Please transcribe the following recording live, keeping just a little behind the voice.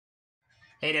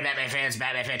Hey there, Batman fans.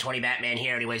 Batman Fan 20 Batman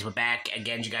here. Anyways, we're back.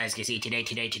 Again, you guys can see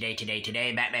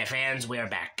today, Batman fans, we are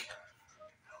back.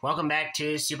 Welcome back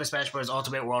to Super Smash Bros.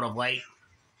 Ultimate World of Light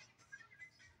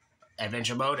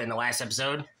Adventure Mode in the last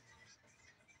episode.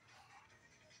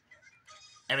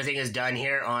 Everything is done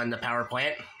here on the power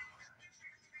plant.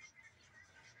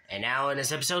 And now in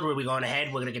this episode, we'll be going ahead.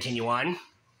 We're going to continue on.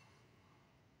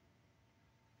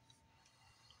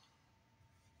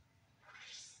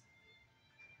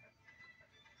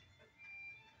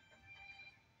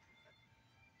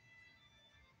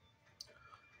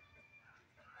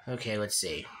 Okay, let's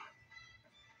see.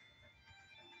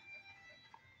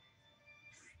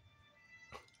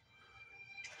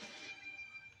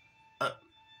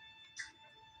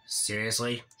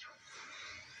 Seriously?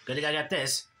 Good thing I got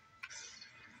this.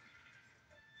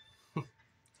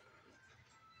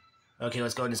 Okay,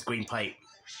 let's go in this green pipe.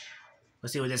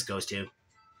 Let's see where this goes to.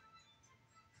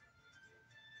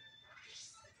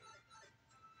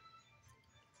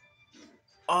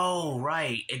 Oh,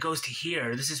 right. It goes to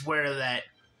here. This is where that...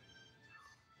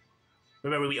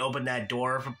 Remember we opened that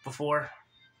door before?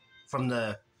 From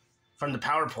the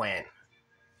power plant.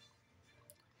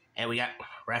 And we got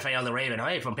Raphael the Raven.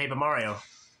 Hey, from Paper Mario.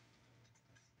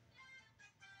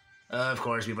 Of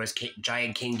course, we press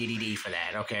Giant King DDD for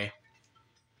that. Okay.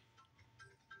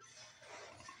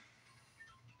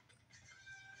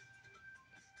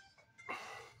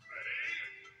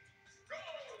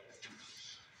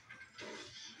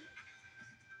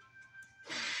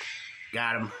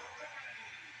 Got him.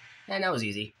 And that was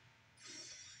easy.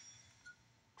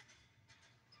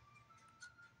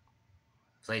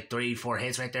 It's like 3-4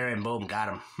 hits right there, and boom, got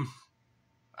him.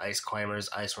 Ice Climbers,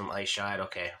 Ice from Ice Shot,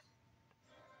 okay.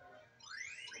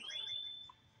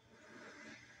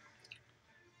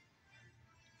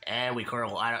 And we cleared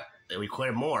a lot of, we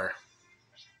cleared more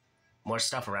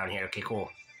stuff around here. Okay, cool.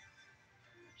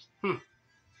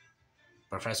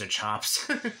 Professor Chops.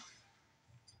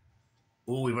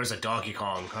 Ooh, we versus a Donkey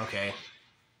Kong. Okay.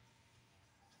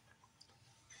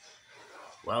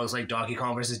 Well, it's like Donkey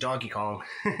Kong versus Donkey Kong.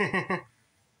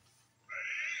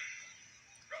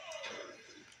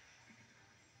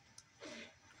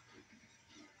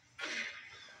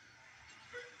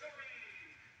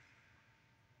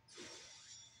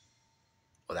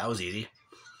 Well, that was easy.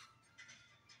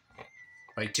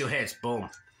 Like 2 hits, boom.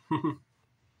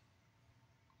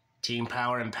 Team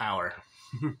power and power.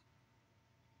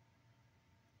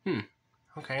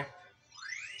 Okay.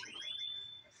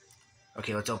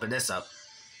 Okay, let's open this up.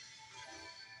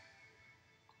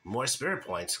 More spirit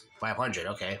points. 500,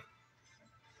 okay.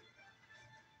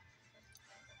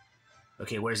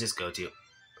 Okay, where does this go to?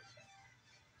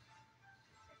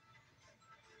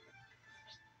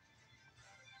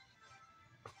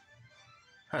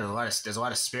 There's a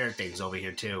lot of spirit things over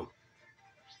here too.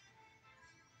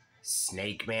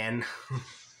 Snake Man.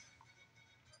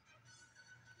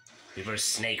 Reverse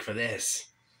Snake for this.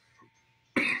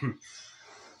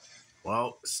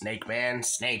 Well, Snake Man,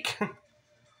 Snake.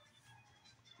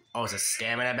 Oh, it's a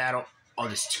stamina battle. Oh,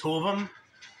 there's 2 of them?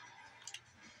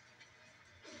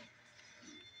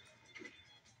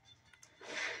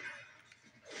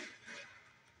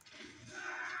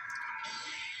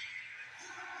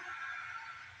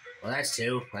 Well, that's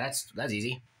 2. That's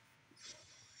easy.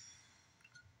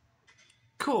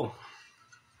 Cool.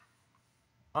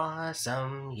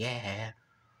 Awesome, yeah.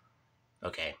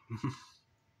 Okay.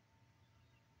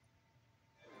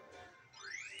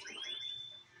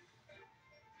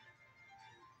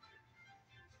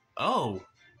 Oh.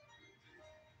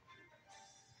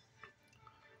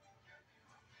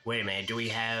 Wait a minute. Do we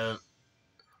have?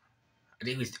 I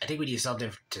think we need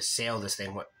something to sail this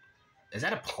thing. What? Is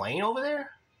that a plane over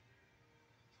there?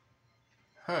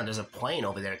 Huh? There's a plane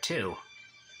over there too.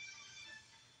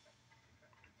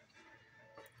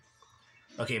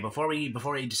 Okay. Before we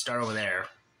start over there,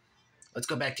 let's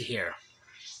go back to here.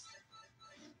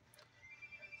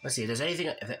 Let's see. Is there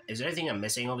anything I'm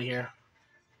missing over here?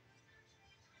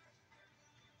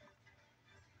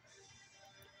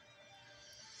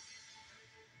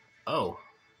 Oh.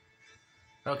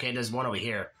 Okay, there's one over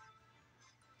here.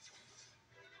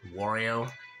 Wario.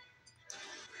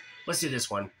 Let's do this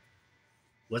one.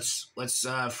 Let's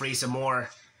free some more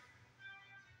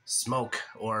smoke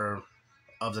or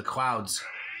of the clouds.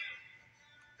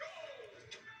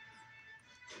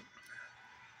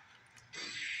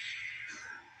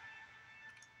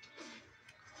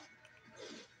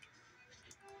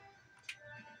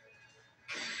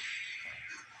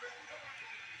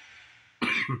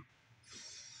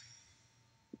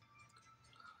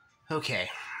 Okay.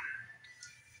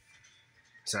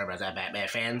 Sorry about that, Batman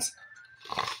fans.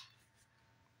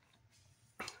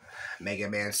 Mega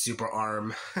Man Super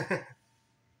Arm.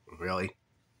 Really?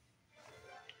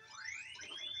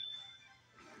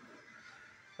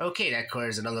 Okay, that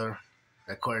clears another...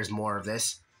 That clears more of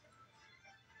this.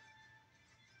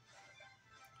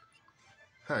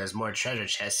 Huh, there's more treasure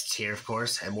chests here, of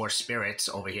course, and more spirits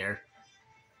over here.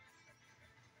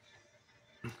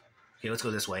 Okay, let's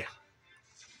go this way.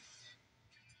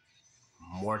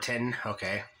 Morton,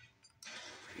 okay.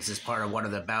 This is part of one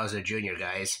of the Bowser Jr.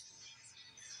 guys.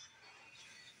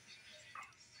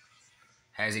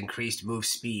 Has increased move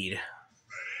speed.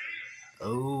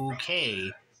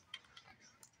 Okay.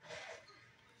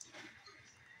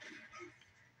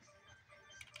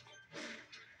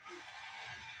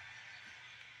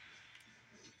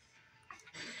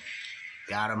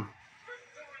 Got him.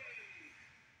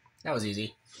 That was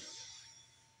easy.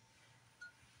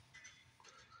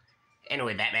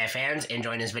 Anyway, Batman fans,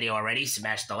 enjoying this video already,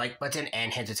 smash the like button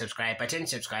and hit the subscribe button.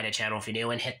 Subscribe to the channel if you're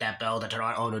new and hit that bell to turn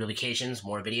on all notifications,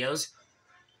 more videos.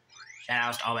 Shout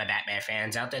out to all my Batman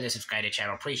fans out there that subscribe to the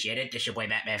channel. Appreciate it. This is your boy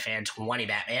Batman Fan 20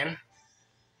 Batman.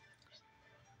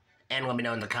 And let me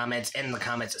know in the comments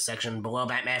section below,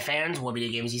 Batman fans, what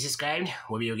video games you subscribed,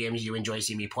 what video games you enjoy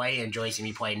seeing me play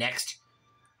next.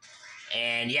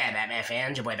 And yeah, Batman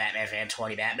fans, your boy Batman Fan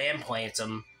 20 Batman, playing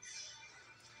some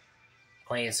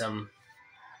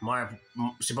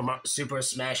Super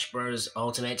Smash Bros.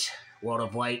 Ultimate World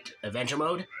of Light Adventure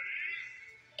Mode.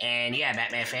 And yeah,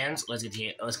 Batman fans, let's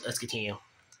continue.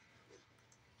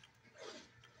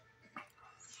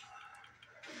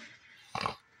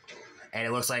 And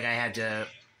it looks like I had to...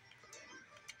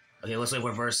 Okay, it looks like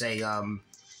we're versing,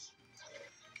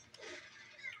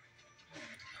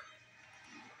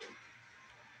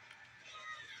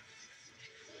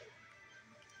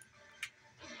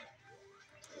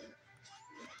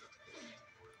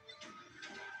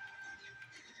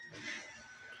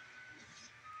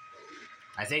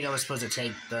 I think I was supposed to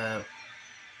take the...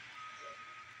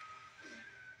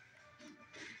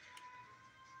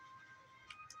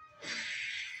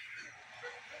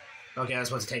 Okay, I was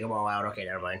supposed to take them all out. Okay,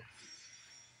 never mind.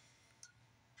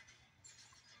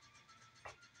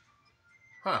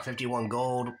 Huh, 51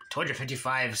 gold,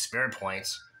 255 spirit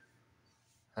points.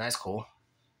 That's cool.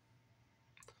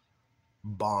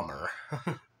 Bomber.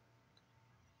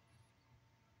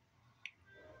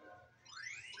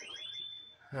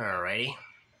 Alrighty.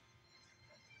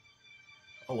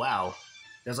 Oh, wow.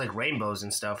 There's like rainbows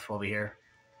and stuff over here.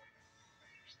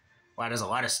 Wow, there's a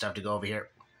lot of stuff to go over here.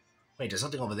 Wait, there's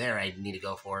something over there I need to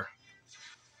go for.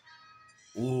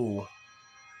 Ooh.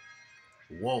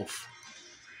 Wolf.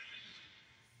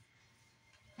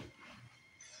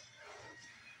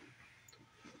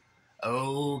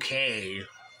 Okay.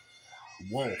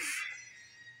 Wolf.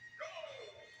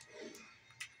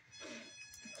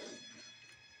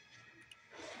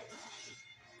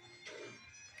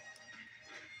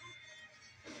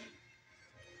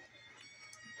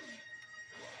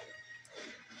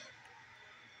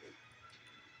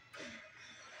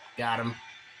 Got him.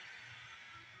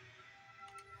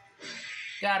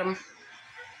 Got him.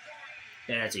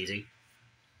 Yeah, that's easy.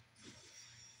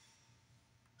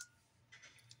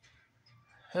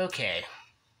 Okay.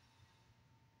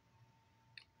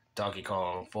 Donkey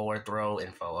Kong, forward throw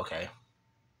info, okay.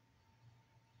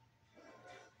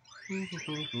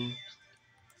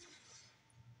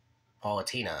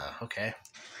 Palutena, okay.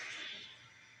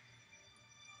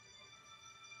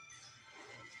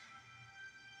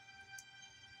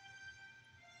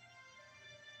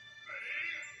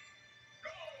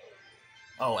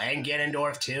 Oh, and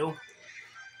Ganondorf too?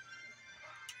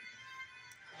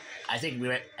 I think we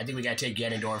gotta take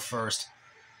Ganondorf first.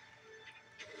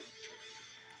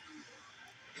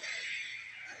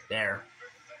 There.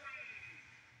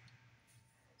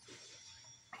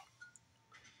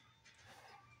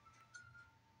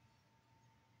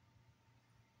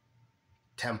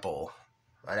 Temple.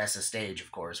 Well, that's the stage,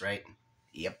 of course, right?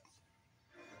 Yep.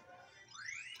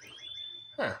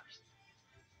 Huh.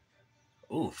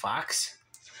 Ooh, Fox.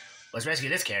 Let's rescue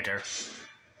this character.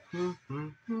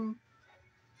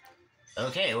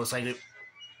 Okay, looks like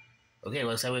we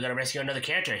gotta rescue another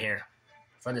character here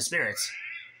from the spirits.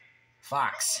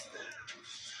 Fox.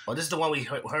 Well, this is the one we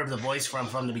heard the voice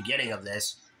from the beginning of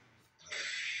this.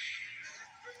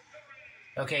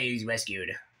 Okay, he's rescued.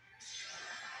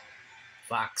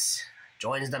 Fox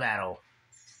joins the battle.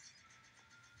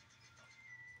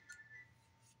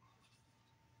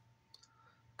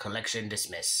 Collection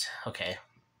dismiss. Okay.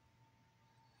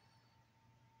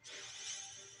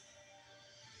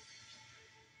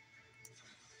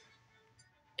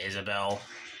 Isabelle.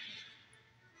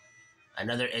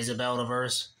 Another Isabelle to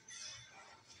verse.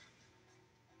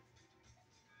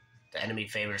 The enemy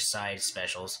favors side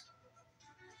specials.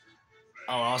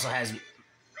 Oh, it also has.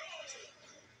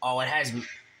 Oh, it has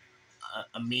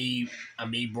a me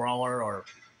brawler or.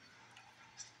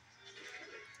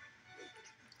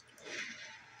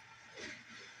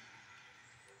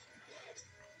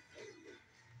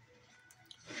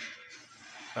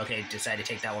 Okay, decide to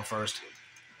take that one first.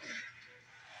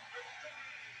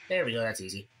 There we go. That's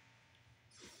easy.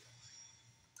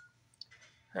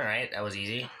 All right, that was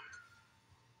easy.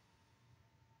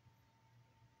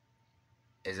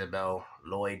 Isabel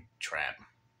Lloyd trap.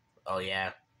 Oh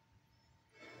yeah.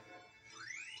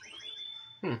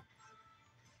 Okay,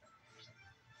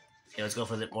 let's go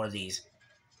for more of these.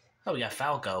 Oh, we got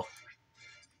Falco,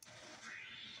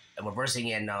 and we're versing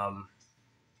him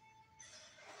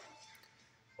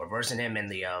in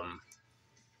the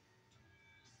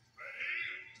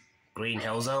Green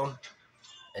Hill Zone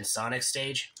and Sonic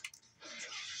stage.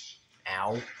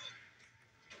 Ow.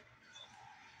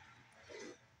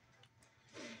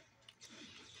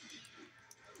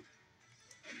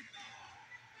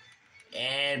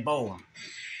 And boom.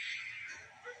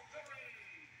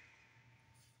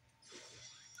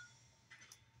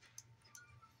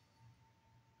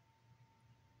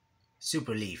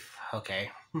 Super Leaf.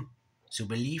 Okay.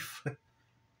 Super Leaf.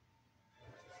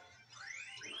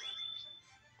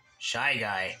 Shy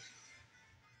Guy.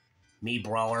 Me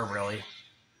Brawler, really.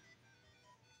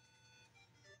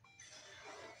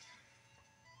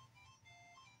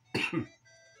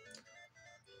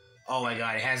 Oh my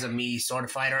god, it has a me Sword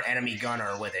Fighter and a me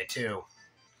Gunner with it, too.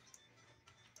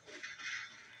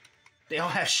 They all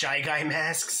have Shy Guy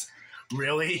masks?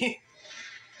 Really?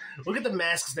 Look at the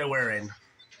masks they're wearing.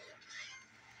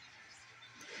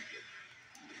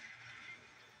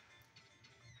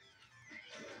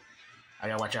 I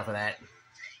gotta watch out for that.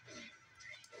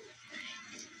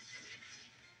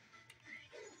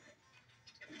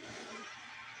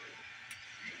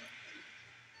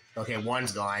 Okay,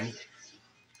 one's gone.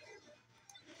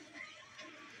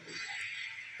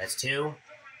 That's two.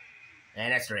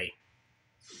 And that's three.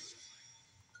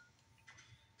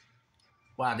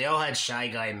 Wow, they all had Shy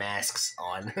Guy masks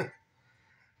on.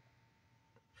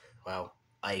 Wow.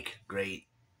 Ike, great.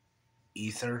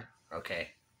 Ether? Okay.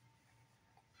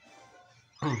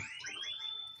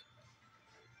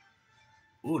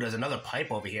 Ooh, there's another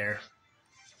pipe over here.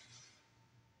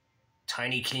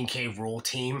 Tiny King K. Rool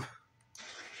team.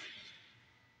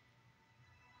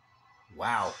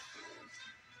 Wow.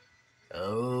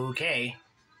 Okay.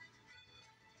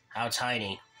 How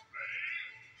tiny?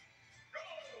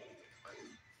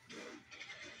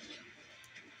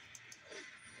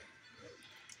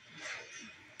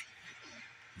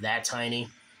 That tiny?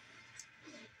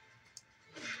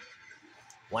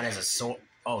 One has a sword.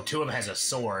 Oh, two of them has a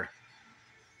sword.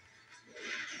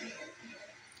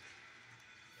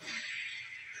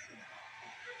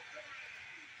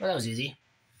 Well, that was easy.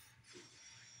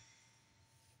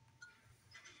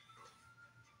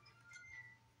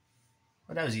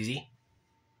 Well, that was easy.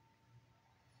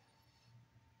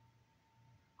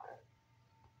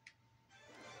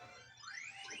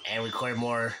 And we cleared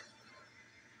more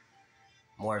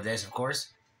of this, of course.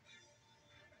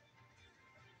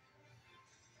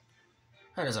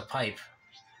 Oh, there's a pipe.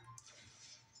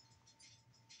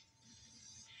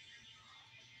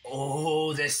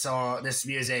 Oh, this song, this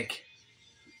music.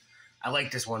 I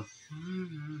like this one.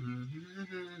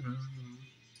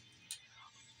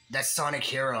 That's Sonic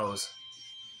Heroes.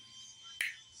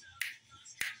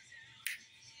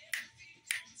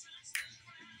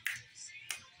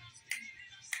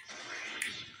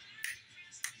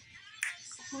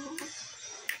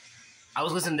 I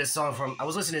was listening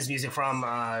to this music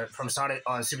from Sonic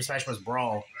on Super Smash Bros.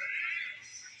 Brawl.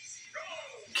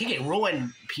 Can you get Roll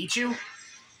and Pichu?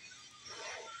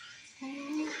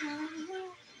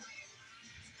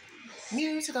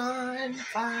 Music on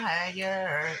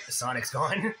fire. Sonic's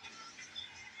gone.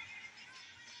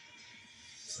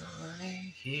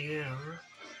 Sonic Hero.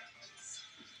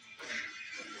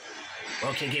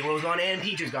 Well, King K. Rool's gone and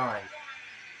Pichu's gone.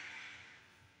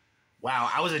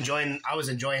 Wow, I was enjoying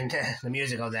the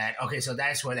music of that. Okay, so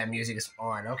that's where that music is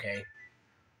on. Okay.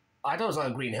 I thought it was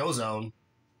on Green Hill Zone.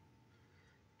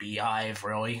 Beehive,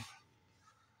 really?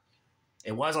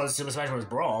 It was on Super Smash Bros.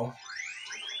 Brawl.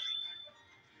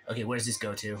 Okay, where does this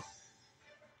go to?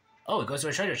 Oh, it goes to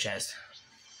a treasure chest.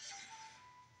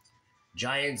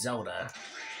 Giant Zelda.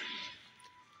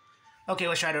 Okay,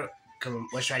 let's try to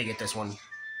get this one.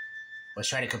 Let's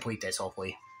try to complete this,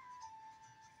 hopefully.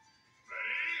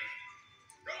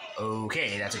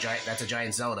 Okay, that's a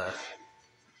giant Zelda.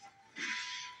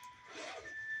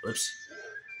 Oops.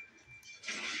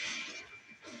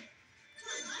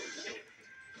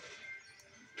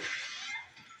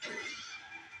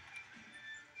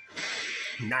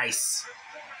 Nice.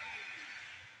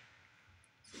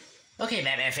 Okay,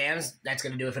 Batman fans, that's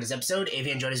going to do it for this episode. If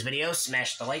you enjoyed this video,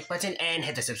 smash the like button and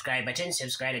hit the subscribe button.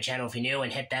 Subscribe to the channel if you're new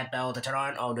and hit that bell to turn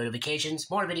on all notifications.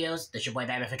 More videos. This is your boy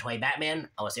Batman for Toy Batman.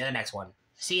 I will see you in the next one.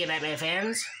 See you, Batman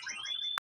fans.